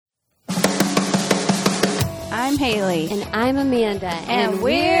I'm Haley. And I'm Amanda. And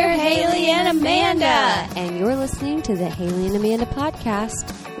we're Haley and Amanda. And you're listening to the Haley and Amanda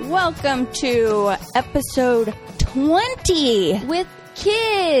podcast. Welcome to episode 20. With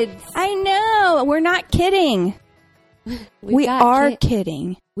kids. I know. We're not kidding. We are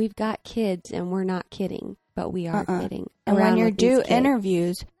kidding. We've got kids and we're not kidding. But we are kidding. And when you do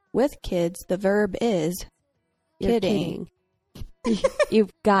interviews with kids, the verb is kidding.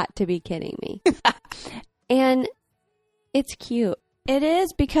 You've got to be kidding me. And it's cute. It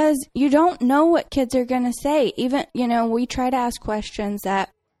is, because you don't know what kids are going to say. Even, we try to ask questions that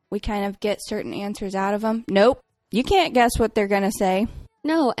we kind of get certain answers out of them. Nope. You can't guess what they're going to say.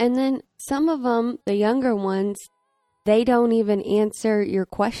 No. And then some of them, the younger ones, they don't even answer your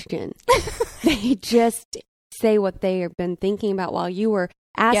question. They just say what they have been thinking about while you were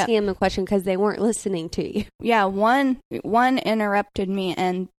asking them the question because they weren't listening to you. Yeah, one interrupted me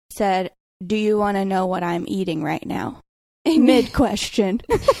and said, "Do you want to know what I'm eating right now?" Mid-question.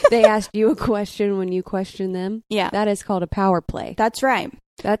 They asked you a question when you questioned them? Yeah. That is called a power play. That's right.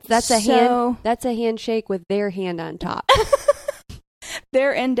 That's a handshake with their hand on top.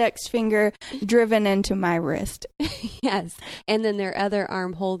 Their index finger driven into my wrist. Yes. And then their other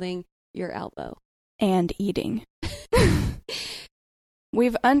arm holding your elbow. And eating.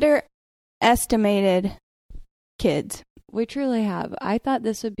 We've underestimated kids. We truly have. I thought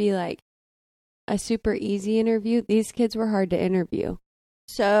this would be like a super easy interview. These kids were hard to interview.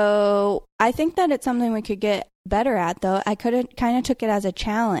 So I think that it's something we could get better at, though. I kind of took it as a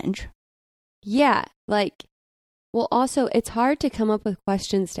challenge. Yeah. Also, it's hard to come up with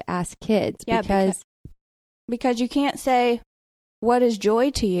questions to ask kids. Yeah, because you can't say, "What is joy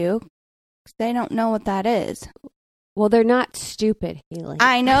to you?" They don't know what that is. Well, they're not stupid, Haley.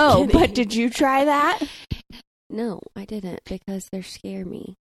 I know, but did you try that? No, I didn't, because they scare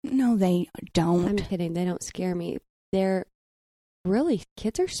me. No, they don't. I'm kidding. They don't scare me.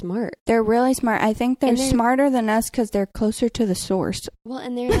 Kids are smart. They're really smart. I think they're smarter than us because they're closer to the source. Well,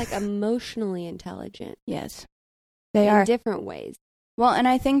 and they're emotionally intelligent. Yes, they are. In different ways. Well, and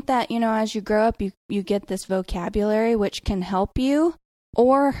I think that, as you grow up, you get this vocabulary which can help you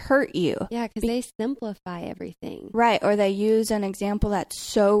or hurt you. Yeah, because they simplify everything. Right, or they use an example that's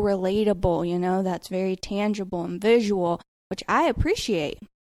so relatable, that's very tangible and visual, which I appreciate.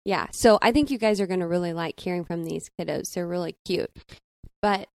 Yeah, so I think you guys are going to really like hearing from these kiddos. They're really cute.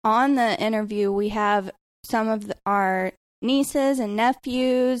 But on the interview, we have some of our nieces and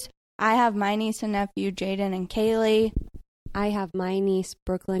nephews. I have my niece and nephew, Jaden and Kaylee. I have my niece,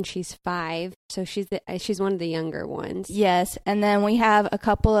 Brooklyn. She's 5, so she's one of the younger ones. Yes, and then we have a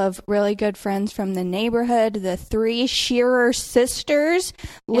couple of really good friends from the neighborhood, the 3 Shearer sisters,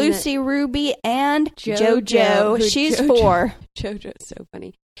 Lucy, Ruby, and JoJo. She's 4. JoJo's so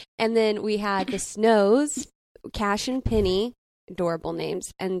funny. And then we had the Snows, Cash and Penny, adorable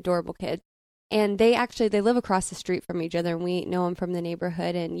names and adorable kids. And they live across the street from each other, and we know them from the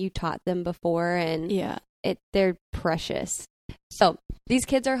neighborhood, and you taught them before, and yeah. They're precious. So these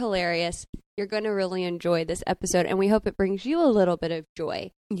kids are hilarious. You're going to really enjoy this episode, and we hope it brings you a little bit of joy.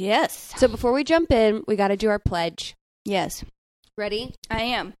 Yes. So before we jump in, we got to do our pledge. Yes. Ready? I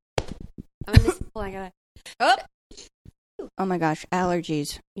am. Oh my gosh,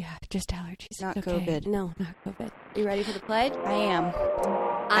 allergies. Yeah, just allergies. Not okay. COVID. No, not COVID. You ready for the pledge? I am.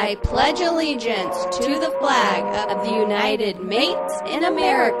 I pledge allegiance to the flag of the United Mates in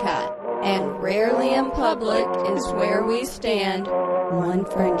America, and rarely in public is where we stand. One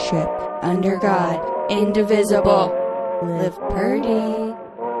friendship, under God, indivisible. Live purdy.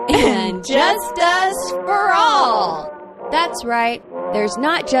 And justice for all. That's right. There's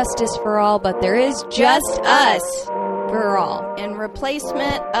not justice for all, but there is just us for all. In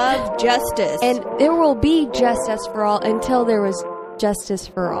replacement of justice. And there will be justice for all until there was justice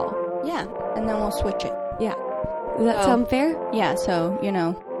for all. Yeah, and then we'll switch it. Yeah. Does that sound fair? Yeah, so,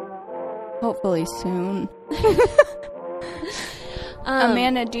 hopefully soon.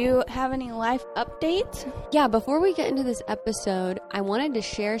 Amanda, do you have any life updates? Yeah, before we get into this episode, I wanted to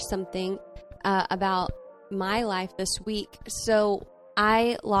share something about my life this week. So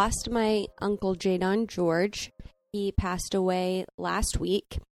I lost my uncle Jadon George. He passed away last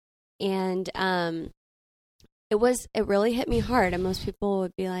week, and it really hit me hard. And most people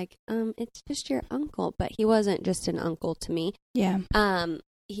would be like, it's just your uncle, but he wasn't just an uncle to me. Yeah.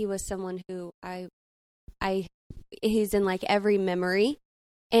 He was someone who he's in every memory.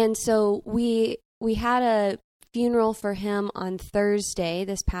 And so we had a funeral for him on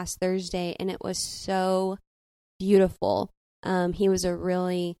this past Thursday, and it was so beautiful. He was a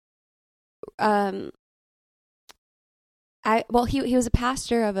really, he was a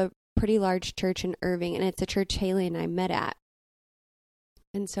pastor of a pretty large church in Irving, and it's a church Haley and I met at.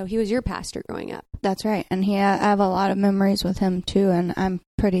 And so he was your pastor growing up. That's right. And I have a lot of memories with him too, and I'm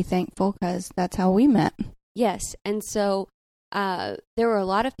pretty thankful because that's how we met. Yes. And so there were a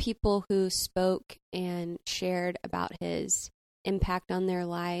lot of people who spoke and shared about his impact on their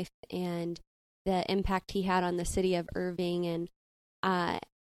life and the impact he had on the city of Irving. And, I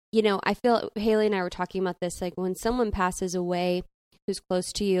feel Haley and I were talking about this, like when someone passes away who's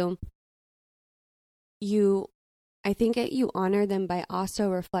close to you, I think you honor them by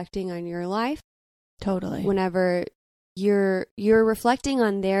also reflecting on your life. Totally. Whenever you're reflecting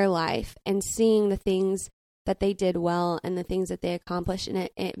on their life and seeing the things that they did well and the things that they accomplished, and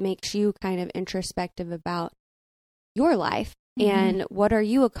it makes you kind of introspective about your life and what are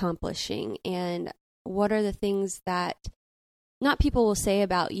you accomplishing and what are the things that not people will say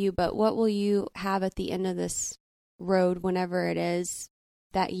about you, but what will you have at the end of this road, whenever it is,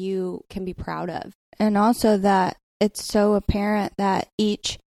 that you can be proud of. And also that it's so apparent that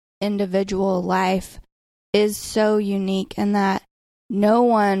each individual life is so unique and that no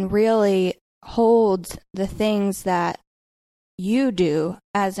one really holds the things that you do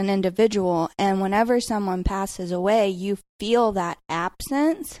as an individual. And whenever someone passes away, you feel that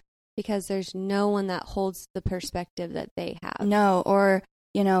absence. Because there's no one that holds the perspective that they have. No, or,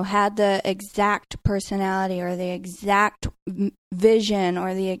 had the exact personality or the exact vision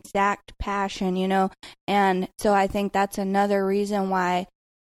or the exact passion, And so I think that's another reason why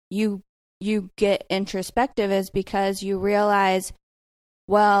you get introspective, is because you realize,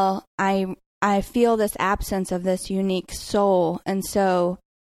 well, I feel this absence of this unique soul. And so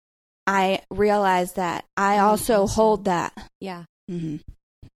I realize that I also hold that. Yeah. Mm-hmm.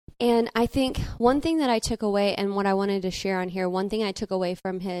 And I think one thing that I took away, and what I wanted to share on here, one thing I took away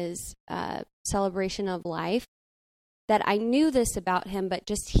from his celebration of life, that I knew this about him, but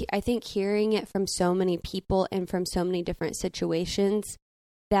I think hearing it from so many people and from so many different situations,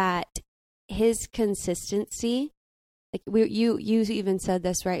 that his consistency, like you even said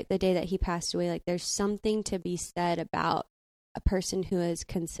this, right, the day that he passed away, like there's something to be said about a person who is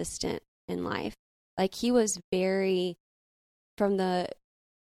consistent in life. Like he was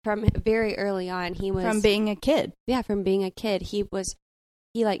from very early on, he was... From being a kid. Yeah, from being a kid. He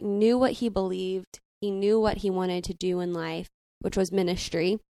knew what he believed. He knew what he wanted to do in life, which was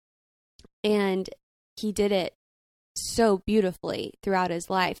ministry. And he did it so beautifully throughout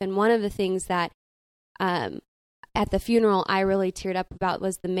his life. And one of the things that at the funeral I really teared up about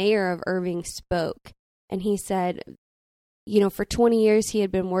was the mayor of Irving spoke. And he said, for 20 years he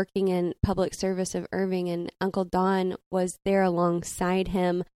had been working in public service of Irving, and Uncle Don was there alongside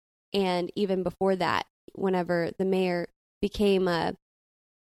him. And even before that, whenever the mayor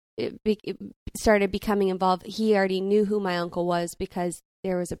started becoming involved, he already knew who my uncle was, because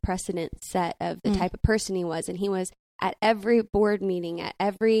there was a precedent set of the type of person he was. And he was at every board meeting, at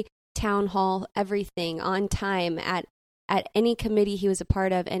every town hall, everything on time, at any committee he was a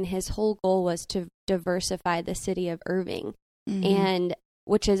part of. And his whole goal was to diversify the city of Irving, and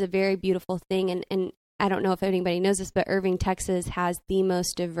which is a very beautiful thing. And I don't know if anybody knows this, but Irving, Texas has the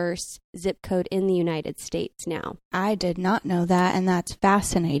most diverse zip code in the United States now. I did not know that, and that's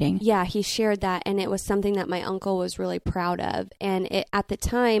fascinating. Yeah, he shared that, and it was something that my uncle was really proud of. And at the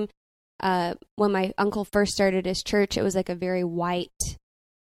time, when my uncle first started his church, it was like a very white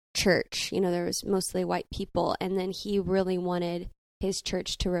church. There was mostly white people, and then he really wanted his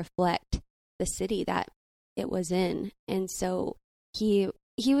church to reflect the city that it was in. And so he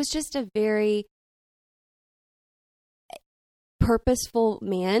was just a very purposeful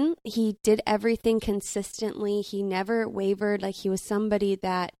man. He did everything consistently. He never wavered. Like he was somebody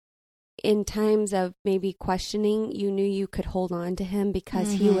that in times of maybe questioning, you knew you could hold on to him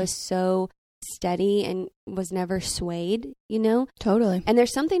because he was so steady and was never swayed, Totally. And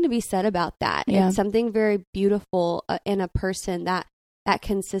there's something to be said about that. Yeah. It's something very beautiful in a person, that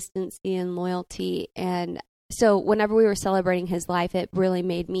consistency and loyalty. And so whenever we were celebrating his life, it really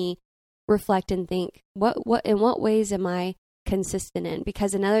made me reflect and think, in what ways am I consistent in?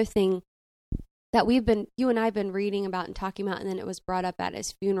 Because another thing that you and I have been reading about and talking about, and then it was brought up at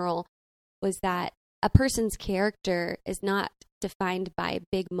his funeral, was that a person's character is not defined by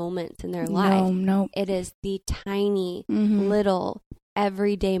big moments in their life. No. It is the tiny, little,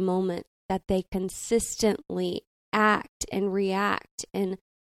 everyday moments that they consistently act and react in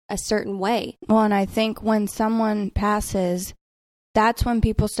a certain way. Well, and I think when someone passes, that's when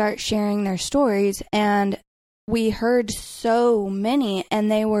people start sharing their stories. And we heard so many,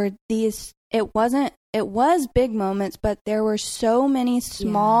 and they were it was big moments, but there were so many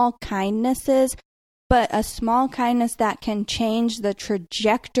small kindnesses, but a small kindness that can change the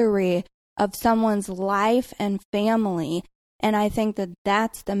trajectory of someone's life and family. And I think that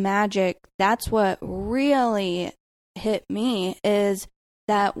that's the magic. That's what really hit me, is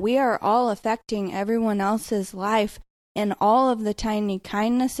that we are all affecting everyone else's life in all of the tiny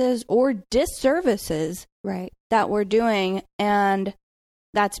kindnesses or disservices that we're doing. And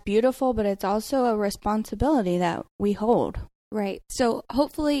that's beautiful, but it's also a responsibility that we hold. Right. So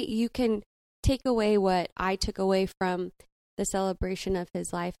hopefully you can take away what I took away from the celebration of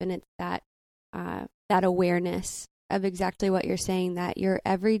his life, and it's that awareness of exactly what you're saying, that your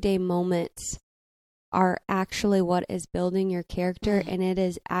everyday moments are actually what is building your character, and it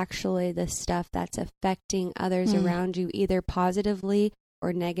is actually the stuff that's affecting others around you, either positively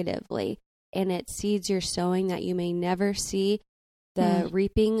or negatively. And it's seeds you're sowing that you may never see the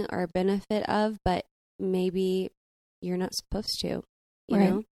reaping or benefit of, but maybe you're not supposed to, you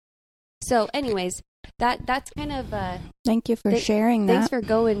know? So anyways, that's kind of thank you for sharing that. Thanks for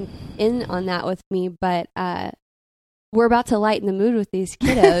going in on that with me, but we're about to lighten the mood with these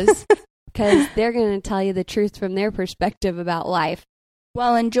kiddos because they're going to tell you the truth from their perspective about life.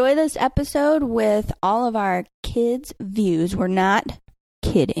 Well, enjoy this episode with all of our kids' views. We're not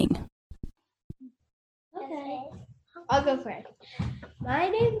kidding. Okay, I'll go first. My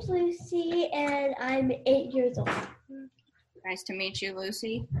name's Lucy, and I'm 8 years old. Nice to meet you,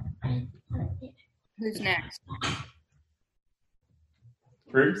 Lucy. Who's next?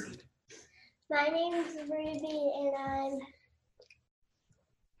 Bruce? My name's Ruby, and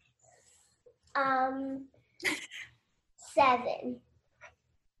I'm 7.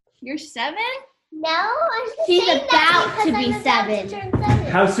 You're 7? No, I'm She's saying about that to because be I'm about 7. to turn 7.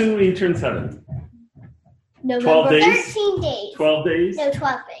 How soon will you turn 7? 12 November days? 13 days. 12 days? No,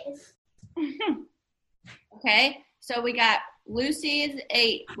 12 days. Okay, so we got Lucy is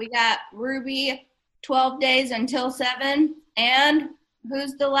 8. We got Ruby 12 days until 7. And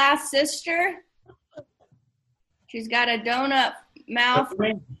who's the last sister? She's got a donut mouth.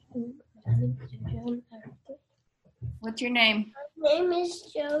 What's your name? My name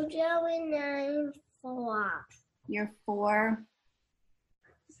is JoJo, and I'm 4. You're 4.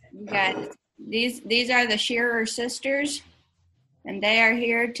 You guys, these are the Shearer sisters, and they are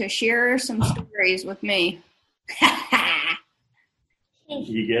here to share some stories with me.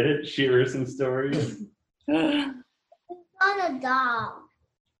 You get it? Share some stories. It's not a dog.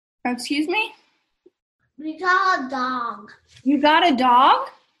 Excuse me? We got a dog. You got a dog?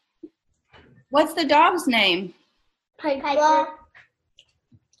 What's the dog's name? Piper.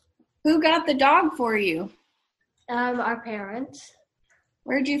 Who got the dog for you? Our parents.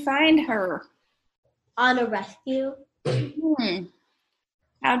 Where'd you find her? On a rescue.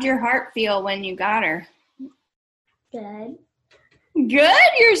 How'd your heart feel when you got her? Good.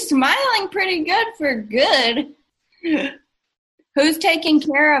 Good? You're smiling pretty good for good. Who's taking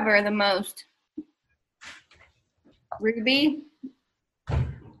care of her the most? Ruby?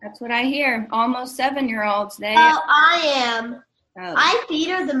 That's what I hear. Almost 7-year-olds. They. Oh, I am. Oh. I feed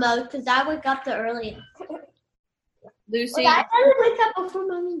her the most because I wake up the earliest. Lucy. Well, that doesn't wake up before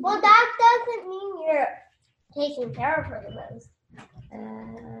mommy. Well, that doesn't mean you're taking care of her the most.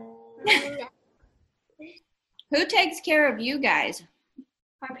 Who takes care of you guys?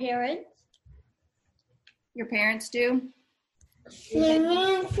 Our parents. Your parents do? And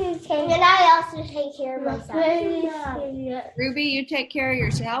I also take care of myself. Ruby, you take care of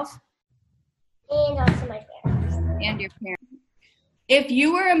yourself? And also my parents. And your parents. If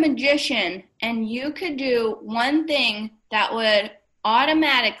you were a magician and you could do one thing that would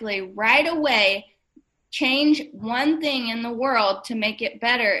automatically, right away, change one thing in the world to make it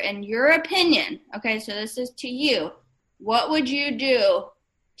better, in your opinion, okay, so this is to you, what would you do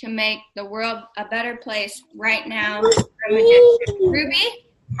to make the world a better place right now? Ruby?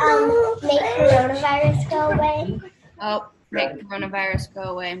 Make coronavirus go away. Oh, make coronavirus go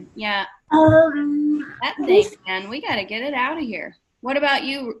away. Yeah, that That thing, man, we got to get it out of here. What about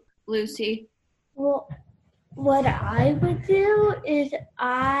you, Lucy? Well, what I would do is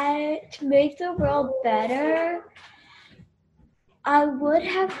to make the world better, I would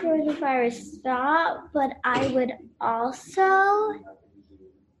have coronavirus stop, but I would also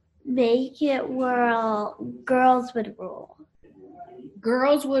make it where girls would rule.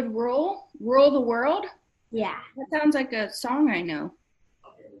 Girls would rule? Rule the world? Yeah. That sounds like a song I know.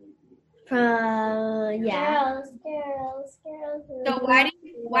 Yeah. Girls. So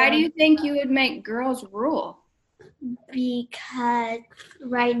why do you think you would make girls rule? Because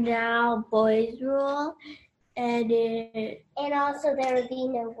right now boys rule, and also there would be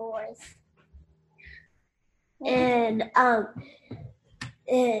no wars.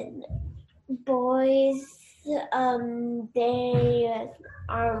 boys, they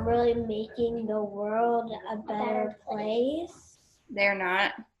aren't really making the world a better place. They're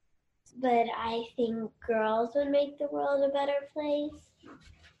not. But I think girls would make the world a better place.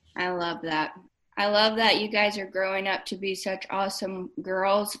 I love that. I love that you guys are growing up to be such awesome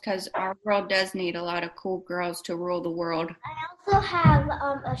girls, because our world does need a lot of cool girls to rule the world. I also have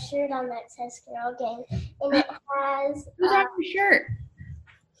a shirt on that says Girl Gang, and it has Who's on your shirt?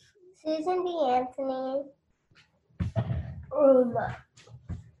 Susan B. Anthony,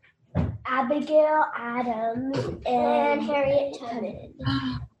 Abigail Adams, and Harriet Tubman.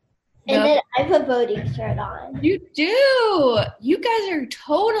 And then I have a voting shirt on. You do. You guys are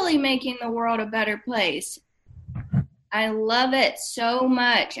totally making the world a better place. I love it so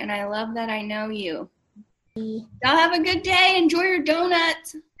much, and I love that I know you. Y'all have a good day. Enjoy your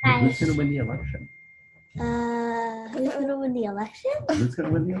donuts. Who's going to win the election? Who's going to win the election? Who's going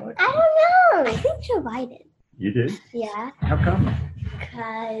to win the election? I don't know. I think Joe Biden. You did? Yeah. How come?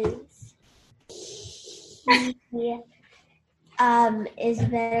 Because he is a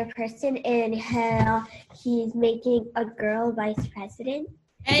better person, and how he's making a girl vice president.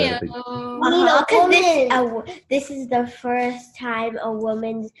 Hey, Because this is the first time a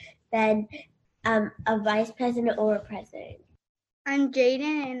woman's been a vice president or a president. I'm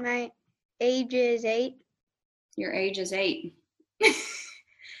Jaden, and my age is 8. Your age is 8.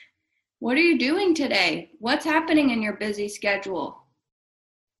 What are you doing today? What's happening in your busy schedule?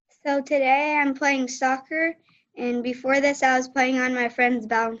 So today I'm playing soccer, and before this I was playing on my friend's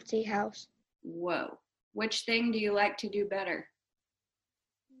bouncy house. Whoa. Which thing do you like to do better?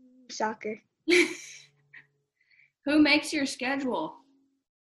 Soccer. Who makes your schedule?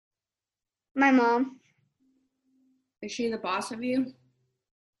 My mom. Is she the boss of you?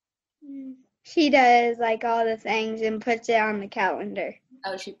 She does like all the things and puts it on the calendar.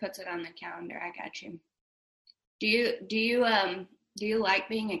 Oh, she puts it on the calendar. I got you. Do you like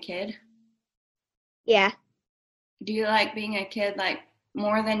being a kid? Yeah. Do you like being a kid like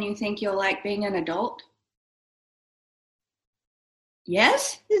more than you think you'll like being an adult?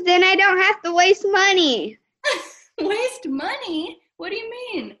 Yes? Then I don't have to waste money. Waste money? What do you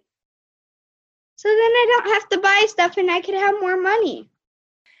mean? So then I don't have to buy stuff and I could have more money.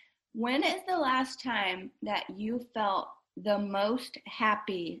 When is the last time that you felt the most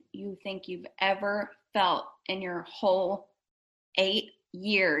happy you think you've ever felt in your whole 8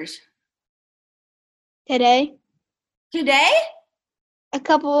 years? Today? Today? A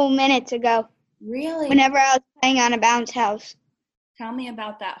couple minutes ago. Really? Whenever I was playing on a bounce house. Tell me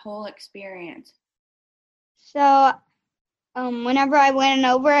about that whole experience. So, whenever I went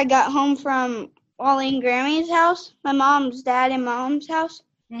over, I got home from Wally and Grammy's house, my mom's dad and mom's house,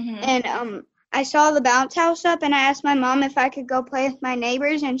 and I saw the bounce house up, and I asked my mom if I could go play with my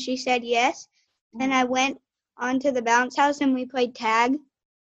neighbors, and she said yes. And I went onto the bounce house, and we played tag.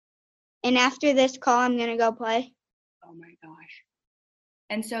 And after this call, I'm gonna go play. Oh my gosh!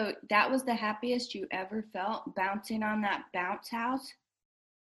 And so that was the happiest you ever felt, bouncing on that bounce house?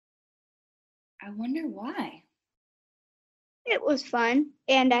 I wonder why. It was fun,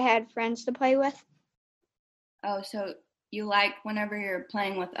 and I had friends to play with. Oh, so you like whenever you're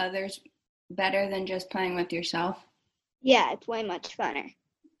playing with others better than just playing with yourself? Yeah, it's way much funner.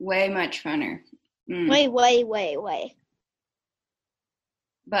 Way much funner. Way.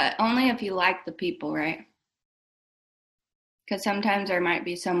 But only if you like the people, right? Because sometimes there might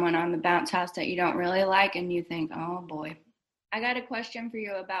be someone on the bounce house that you don't really like and you think, oh boy. I got a question for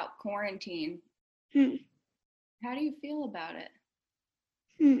you about quarantine. How do you feel about it?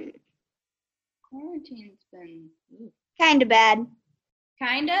 Quarantine's been Kind of bad.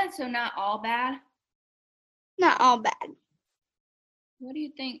 Kinda, so not all bad? Not all bad. What do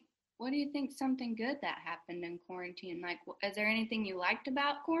you think? What do you think something good that happened in quarantine? Like, is there anything you liked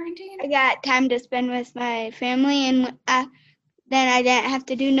about quarantine? I got time to spend with my family, and then I didn't have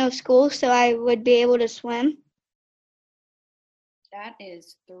to do no school, so I would be able to swim. That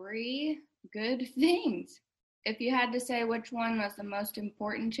is 3 good things. If you had to say which one was the most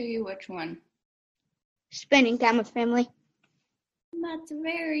important to you, which one? Spending time with family. That's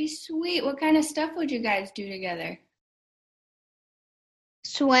very sweet. What kind of stuff would you guys do together?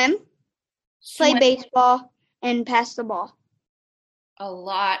 Swim, play baseball, and pass the ball. A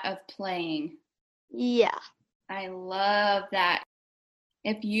lot of playing. Yeah. I love that.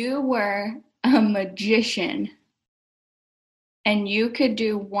 If you were a magician and you could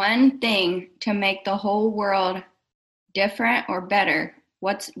do one thing to make the whole world different or better,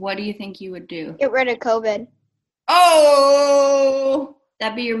 what do you think you would do? Get rid of COVID. Oh,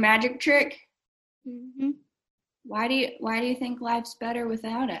 that'd be your magic trick? Mm-hmm. Why do you think life's better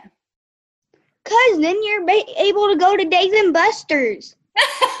without it? Because then you're able to go to Dave and Buster's.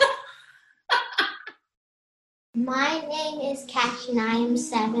 My name is Cash and I am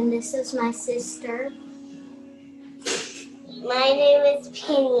 7. This is my sister. My name is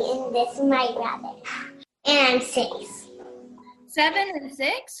Penny and this is my brother. And I'm 6. 7 and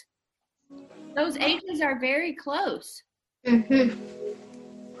 6? Those ages are very close. Mm-hmm.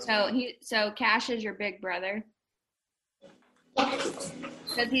 So Cash is your big brother. Yes.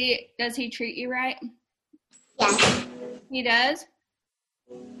 Does he treat you right? Yes. He does?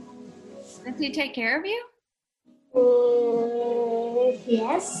 Does he take care of you?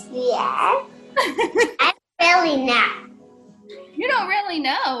 Yes. Yeah. I really not. You don't really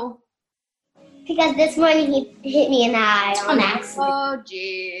know. Because this morning he hit me in the eye on accident. Oh,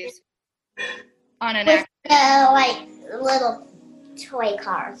 jeez. On an With accident. little toy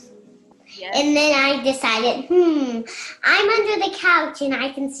cars. Yes. And then I decided, I'm under the couch and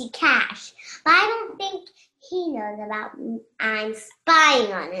I can see Cash. But I don't think he knows about I'm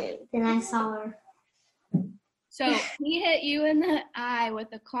spying on him. Then I saw her. So he hit you in the eye with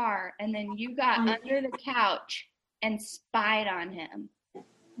a car, and then you got under the couch and spied on him.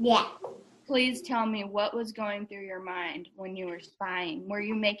 Yeah. Please tell me what was going through your mind when you were spying. Were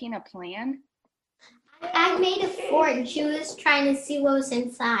you making a plan? I made a fort and she was trying to see what was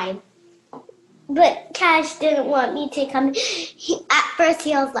inside. But Cash didn't want me to come. At first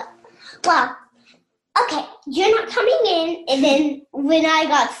he was like, well, okay, you're not coming in. And then when I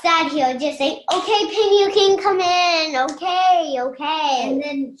got sad, he would just say, okay, Penny, you can come in. Okay. And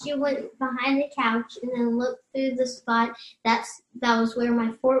then she went behind the couch and then looked through the spot. That was where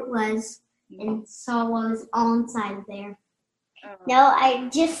my fort was and saw what was all inside of there. Oh. No, I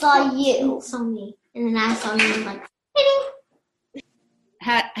just saw you. Saw me. And then I saw you and like, Penny.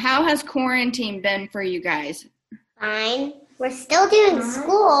 How has quarantine been for you guys? Fine. We're still doing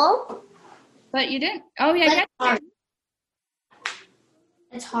school. But you didn't. Oh, yeah.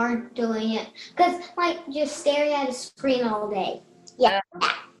 It's hard doing it. Because, just staring at a screen all day. Yeah.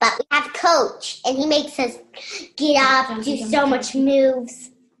 But we have a coach, and he makes us get up, do so much moves.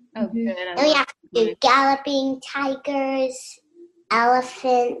 Oh, good. And we have to do galloping, tigers,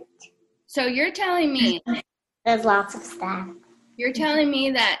 elephant. So you're telling me. There's lots of stuff. You're telling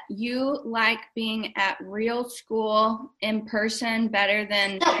me that you like being at real school in person better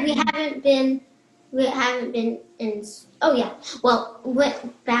than... No, we haven't been in... Oh, yeah. Well,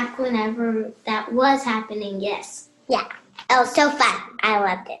 back whenever that was happening, yes. Yeah. It was so fun. I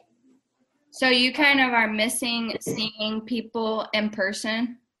loved it. So you kind of are missing seeing people in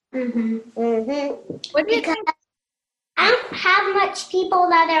person? Mm-hmm. Mm-hmm. What do you think? I don't have much people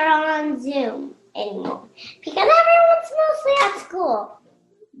that are on Zoom anymore because everyone's mostly at school.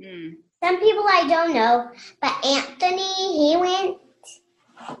 Mm. Some people I don't know, but Anthony, he went.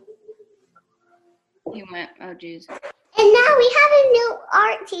 Oh, geez. And now we have a new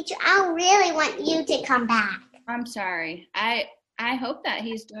art teacher. I really want you to come back. I'm sorry. I hope that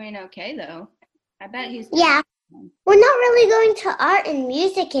he's doing okay, though. I bet he's... Yeah. We're not really going to art and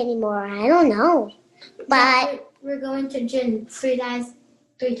music anymore. I don't know. But we're going to gym 3 times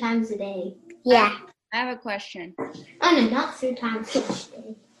a day. Yeah. I have a question. Oh, no, not 3 times each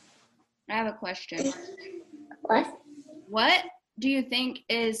day. I have a question. What? What do you think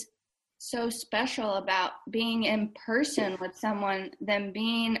is so special about being in person with someone than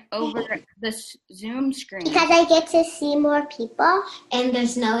being over the Zoom screen? Because I get to see more people. And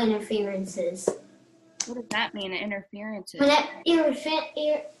there's no interferences. What does that mean, interferences? When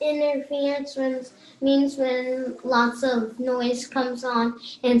interference means when lots of noise comes on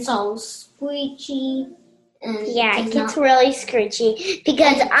and it's all squeaky. And it gets really screechy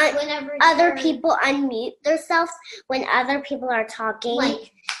because other people unmute themselves when other people are talking.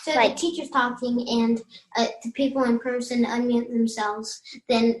 The teacher's talking and the people in person unmute themselves.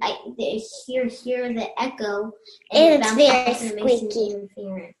 Then they hear the echo. And it's very squeaky.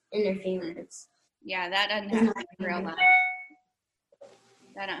 Interference. Yeah, that doesn't happen in real life.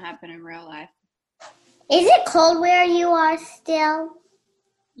 That don't happen in real life. Is it cold where you are still?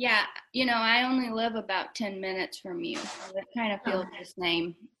 Yeah, I only live about 10 minutes from you, so it kind of feels the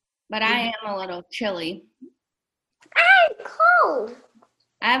same. But I am a little chilly. I'm cold.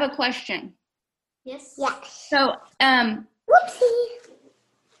 I have a question. Yes. Yeah. So, whoopsie.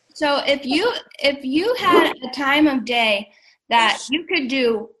 So if you had a time of day that you could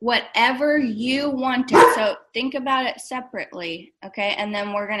do whatever you wanted, so think about it separately, okay? And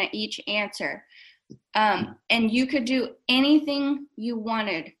then we're going to each answer. And you could do anything you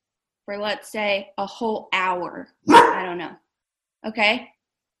wanted for, let's say, a whole hour. I don't know. Okay?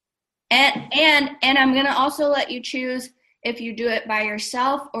 And I'm going to also let you choose if you do it by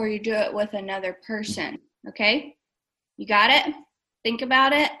yourself or you do it with another person. Okay? You got it? Think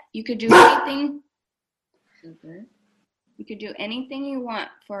about it. You could do anything. You could do anything you want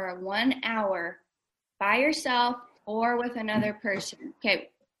for 1 hour by yourself or with another person. Okay.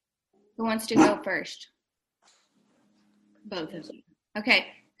 Who wants to go first? Both of you. Okay.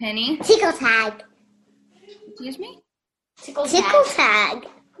 Penny? Tickle tag. Excuse me? Tickle tag.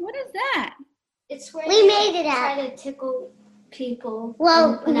 What is that? It's where we made it out. Try to tickle people.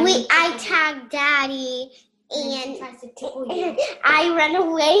 Well, I tag Daddy, and tries to tickle you. I run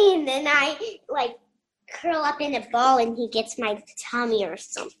away, and then I curl up in a ball, and he gets my tummy or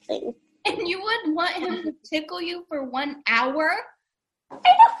something. And you would want him to tickle you for 1 hour? I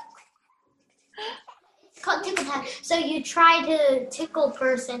know. It's called tickle tag. So you try to tickle a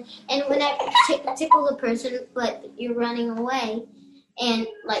person, and whenever tickle the person, but you're running away, and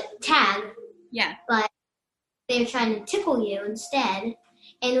tag. Yeah. But they're trying to tickle you instead.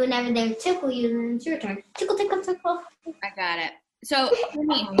 And whenever they tickle you, then it's your turn. Tickle, tickle, tickle. I got it. So,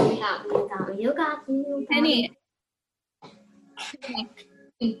 Penny. You got me. Penny.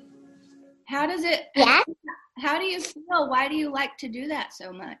 How does it? Yeah? How do you feel? Why do you like to do that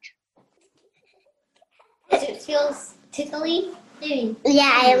so much? Because it feels tickly.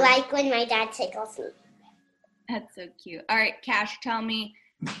 Yeah, I like when my dad tickles me. That's so cute. All right, Cash, tell me,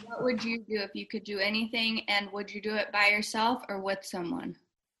 what would you do if you could do anything, and would you do it by yourself or with someone?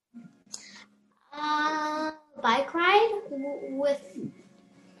 Bike ride with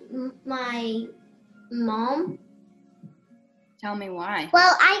my mom. Tell me why.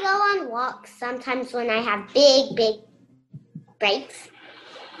 Well, I go on walks sometimes when I have big breaks.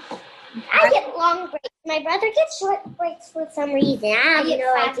 I get long breaks. My brother gets short breaks for some reason. I have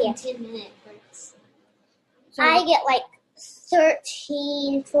no 5 idea. and 10-minute breaks. So, I get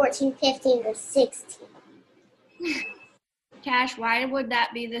 13, 14, 15, or 16. Cash, why would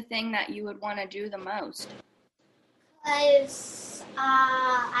that be the thing that you would want to do the most? Because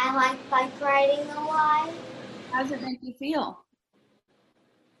I like bike riding a lot. How does it make you feel?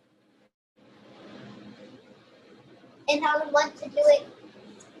 And I would like to do it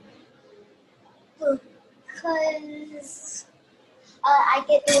because I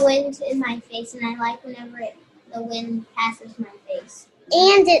get the wind in my face, and I like whenever the wind passes my face.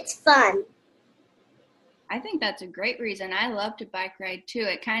 And it's fun. I think that's a great reason. I love to bike ride too.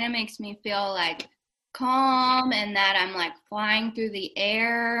 It kind of makes me feel calm and that I'm flying through the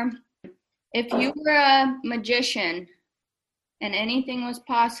air. If you were a magician and anything was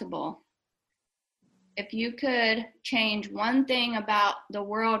possible, if you could change one thing about the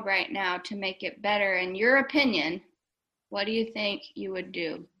world right now to make it better, in your opinion, what do you think you would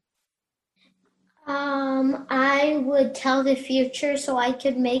do? I would tell the future so I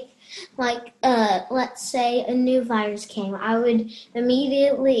could make, let's say a new virus came. I would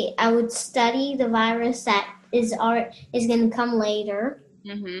study the virus that is going to come later,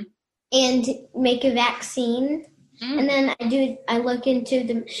 and make a vaccine. And then I look into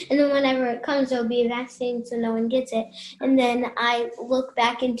them, and then whenever it comes, there'll be a vaccine so no one gets it. And then I look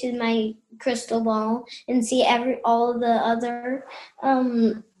back into my crystal ball and see all the other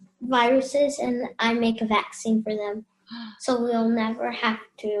viruses, and I make a vaccine for them, so we'll never have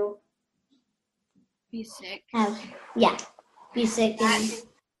to be sick. Be sick.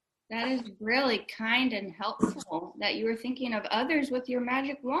 That is really kind and helpful that you were thinking of others with your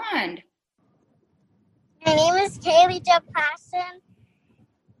magic wand. My name is Kaylee Jepasson,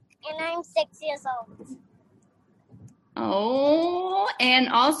 and I'm 6 years old. Oh, and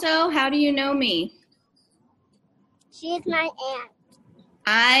also, how do you know me? She's my aunt.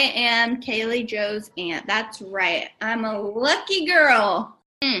 I am Kaylee Joe's aunt. That's right. I'm a lucky girl.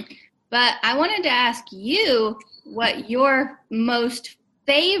 But I wanted to ask you what your most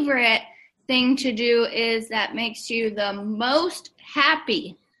favorite thing to do is that makes you the most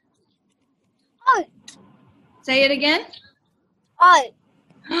happy. Oh. Say it again. Art.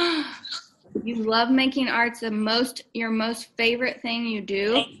 You love making art's your most favorite thing you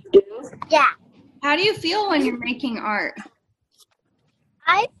do? Yeah. How do you feel when you're making art?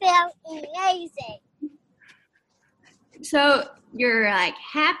 I feel amazing. So you're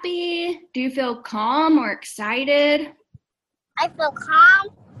happy? Do you feel calm or excited? I feel calm,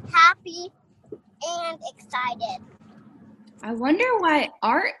 happy, and excited. I wonder why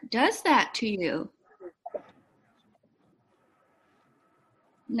art does that to you.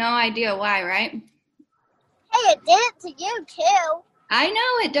 No idea why, right? Hey, it did it to you too. I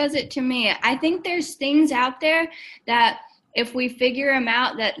know it does it to me. I think there's things out there that if we figure them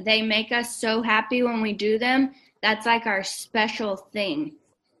out, that they make us so happy when we do them, that's our special thing.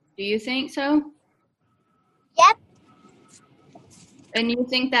 Do you think so? Yep. And you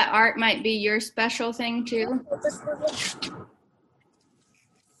think that art might be your special thing too?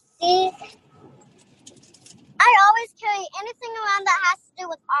 See, I always carry anything around that has to do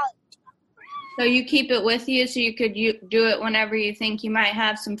with art. So you keep it with you so you could do it whenever you think you might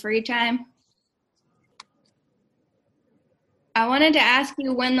have some free time? I wanted to ask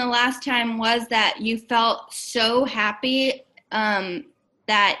you when the last time was that you felt so happy,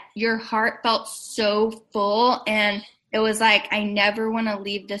 that your heart felt so full and it was like, I never want to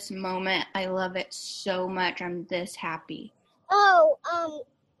leave this moment. I love it so much. I'm this happy. Oh,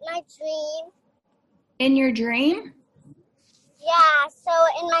 my dream. In your dream? Yeah, so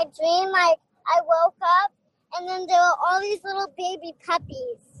in my dream, I woke up and then there were all these little baby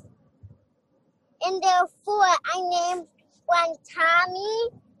puppies. And there were 4. I named one Tommy,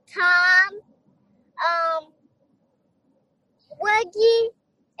 Tom, Woogie,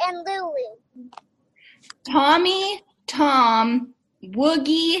 and Lulu. Tommy, Tom,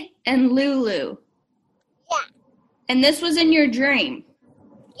 Woogie, and Lulu. Yeah. And this was in your dream?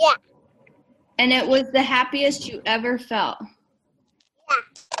 Yeah. And it was the happiest you ever felt? Yeah.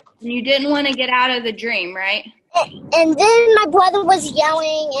 And you didn't want to get out of the dream, right? And then my brother was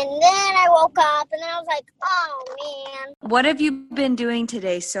yelling, and then I woke up, and then I was like, oh, man. What have you been doing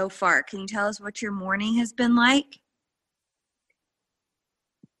today so far? Can you tell us what your morning has been like?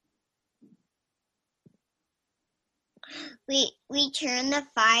 We turned the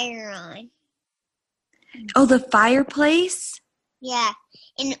fire on. Oh, the fireplace? Yeah,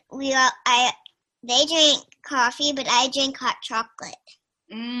 and they drank coffee, but I drank hot chocolate.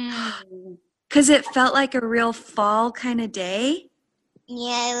 Because it felt like a real fall kind of day?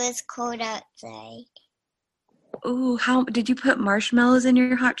 Yeah, it was cold outside. Ooh, how did you put marshmallows in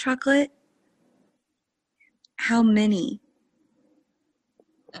your hot chocolate? How many?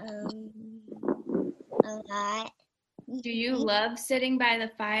 A lot. Do you love sitting by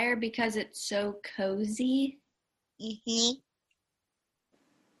the fire because it's so cozy? Mm-hmm.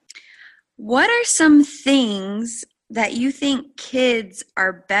 What are some things that you think kids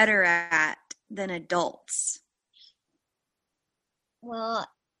are better at than adults? Well,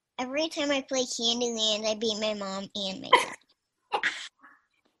 every time I play Candyland, I beat my mom and my dad.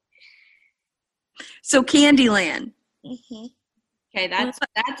 So Candyland. Mm-hmm. Okay,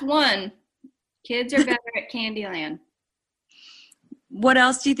 that's one. Kids are better at Candyland. What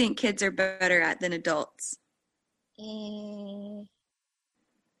else do you think kids are better at than adults? Riding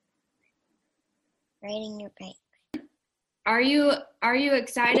your bike. Are you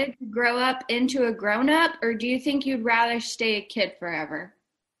excited to grow up into a grown-up, or do you think you'd rather stay a kid forever?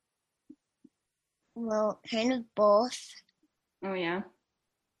 Well, kind of both. Oh, yeah?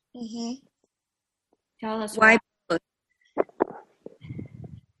 Mm-hmm. Tell us Why?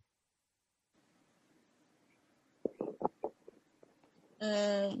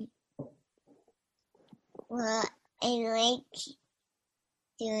 Well, I like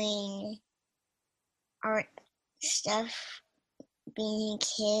doing art stuff, being a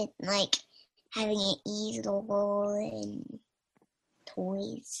kid, like having an easel and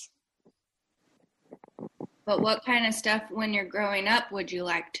toys. But what kind of stuff when you're growing up would you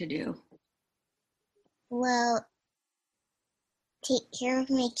like to do? Well, take care of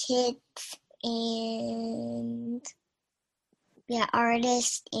my kids and be an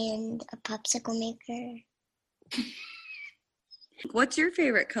artist and a popsicle maker. What's your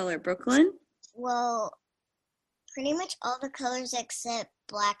favorite color, Brooklyn? Well, pretty much all the colors except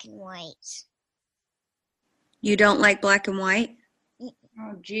black and white. You don't like black and white?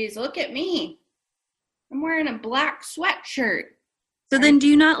 Oh, geez, look at me. I'm wearing a black sweatshirt. So then do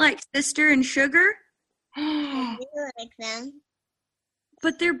you not like Sister and Sugar? I do like them.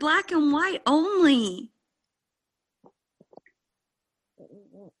 But they're black and white only.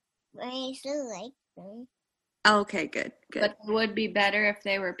 I still like them. Okay, good. But it would be better if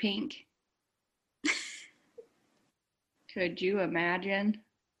they were pink. Could you imagine?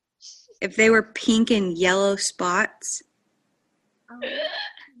 If they were pink and yellow spots.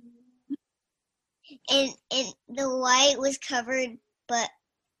 And the white was covered, but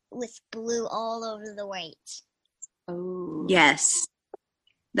with blue all over the white. Oh. Yes.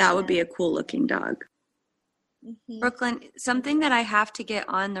 That would be a cool looking dog. Mm-hmm. Brooklyn, something that I have to get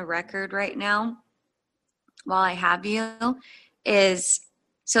on the record right now while I have you is,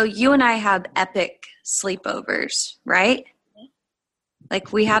 so you and I have epic sleepovers, right?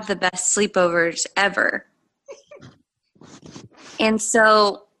 Like we have the best sleepovers ever. And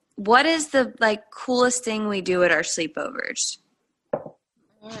so what is the coolest thing we do at our sleepovers?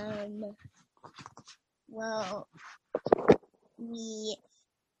 Well, we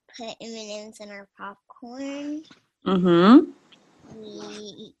put M&Ms in our popcorn. Mm-hmm. We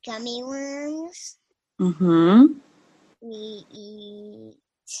eat gummy worms. Mm-hmm. We eat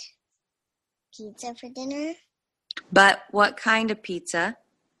pizza for dinner. But what kind of pizza?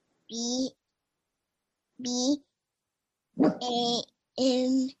 BAMS.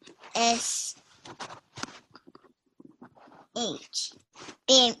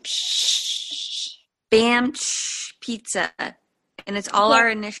 BAMS. BAMS pizza. And it's all our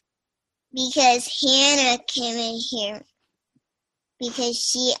initials. Because Hannah came in here because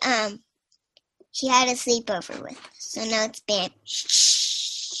she had a sleepover with us. So now it's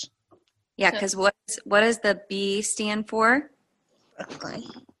BAMS. Yeah, because what does the B stand for? Brooklyn.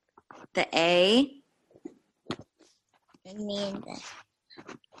 The A? Amanda.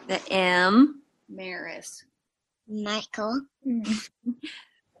 The M? Maris. Michael.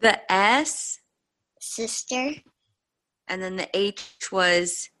 The S? Sister. And then the H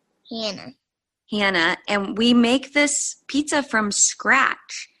was? Hannah. And we make this pizza from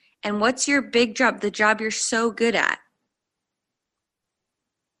scratch. And what's your big job, the job you're so good at?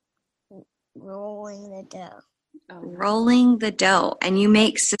 Rolling the dough. Rolling the dough. And you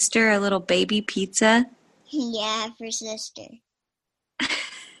make sister a little baby pizza? Yeah, for sister.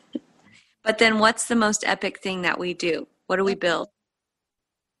 But then what's the most epic thing that we do? What do we build?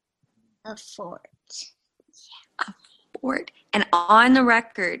 A fort. A fort. And on the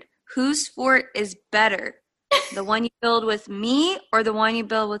record, whose fort is better? The one you build with me or the one you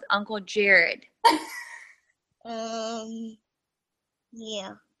build with Uncle Jared?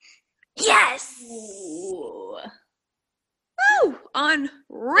 Yeah. Yes! Ooh. Woo! On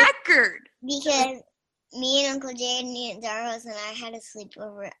record! Because me and Uncle Jared and Aunt Darrose and I had a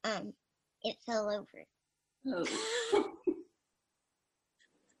sleepover. It fell over. Oh.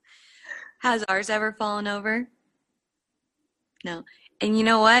 Has ours ever fallen over? No. And you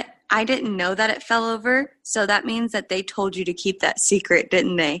know what? I didn't know that it fell over, so that means that they told you to keep that secret,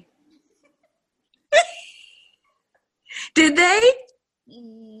 didn't they? Did they?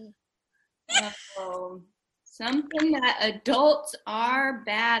 Something that adults are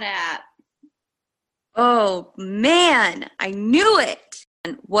bad at. Oh, man. I knew it.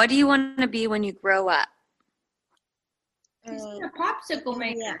 And what do you want to be when you grow up? A popsicle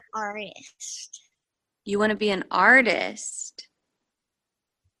maker. Yeah, artist. You want to be an artist.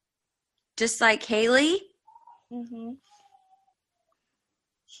 Just like Haley? Mm-hmm.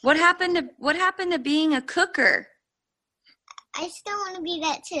 What happened to being a cooker? I still want to be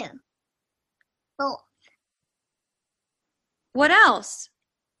that too. Oh. What else?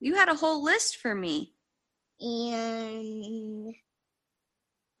 You had a whole list for me. And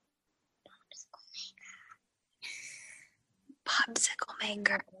Popsicle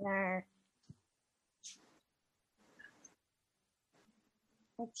maker.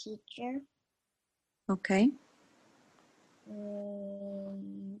 A teacher. Okay.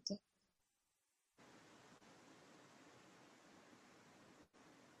 And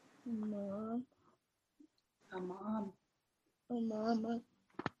mom. A mom. A mama.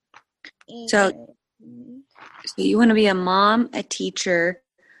 So you want to be a mom, a teacher,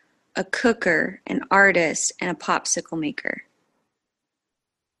 a cooker, an artist, and a popsicle maker.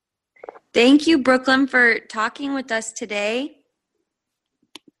 Thank you, Brooklyn, for talking with us today.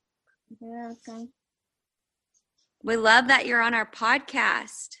 You're welcome. We love that you're on our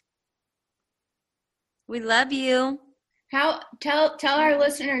podcast. We love you. Tell our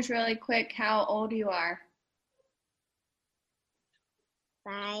listeners really quick how old you are.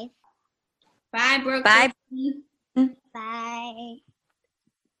 5. Bye, Brooklyn. Bye. Bye.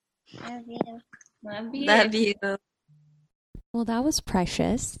 Love you. Love you. Love you. Well, that was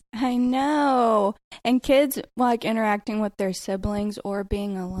precious. I know. And kids, like interacting with their siblings or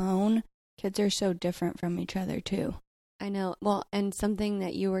being alone, kids are so different from each other too. I know. Well, and something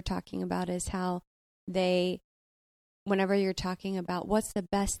that you were talking about is how whenever you're talking about what's the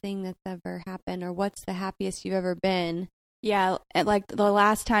best thing that's ever happened or what's the happiest you've ever been. Yeah, like the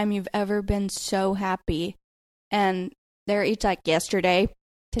last time you've ever been so happy. And they're each like yesterday,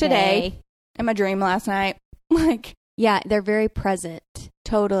 today, in my dream last night. Like, yeah, they're very present.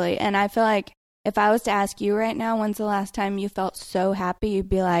 Totally. And I feel like if I was to ask you right now, when's the last time you felt so happy, you'd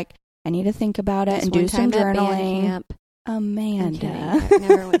be like, I need to think about it and do some journaling. Camp. Amanda. I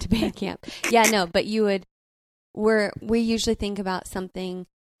never went to band camp. Yeah, no, but we usually think about something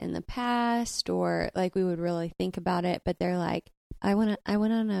in the past, or like we would really think about it, but they're like, I went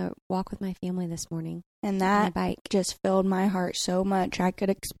on a walk with my family this morning. And that bike just filled my heart so much I could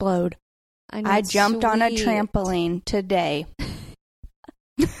explode. I jumped on a trampoline today.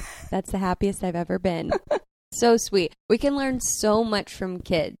 That's the happiest I've ever been. So sweet. We can learn so much from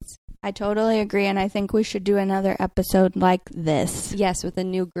kids. I totally agree, and I think we should do another episode like this. Yes, with a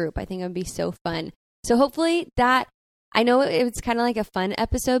new group. I think it would be so fun. So hopefully that, I know it's kind of like a fun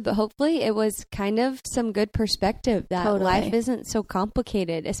episode, but hopefully it was kind of some good perspective that life isn't so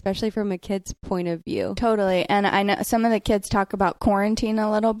complicated, especially from a kid's point of view. Totally. And I know some of the kids talk about quarantine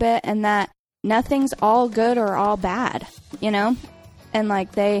a little bit, and that nothing's all good or all bad, you know? And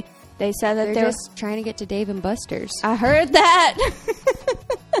like they said that they're just trying to get to Dave and Buster's. I heard that.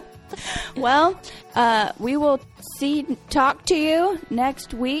 Well, we will talk to you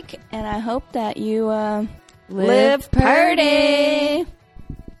next week, and I hope that you live purdy.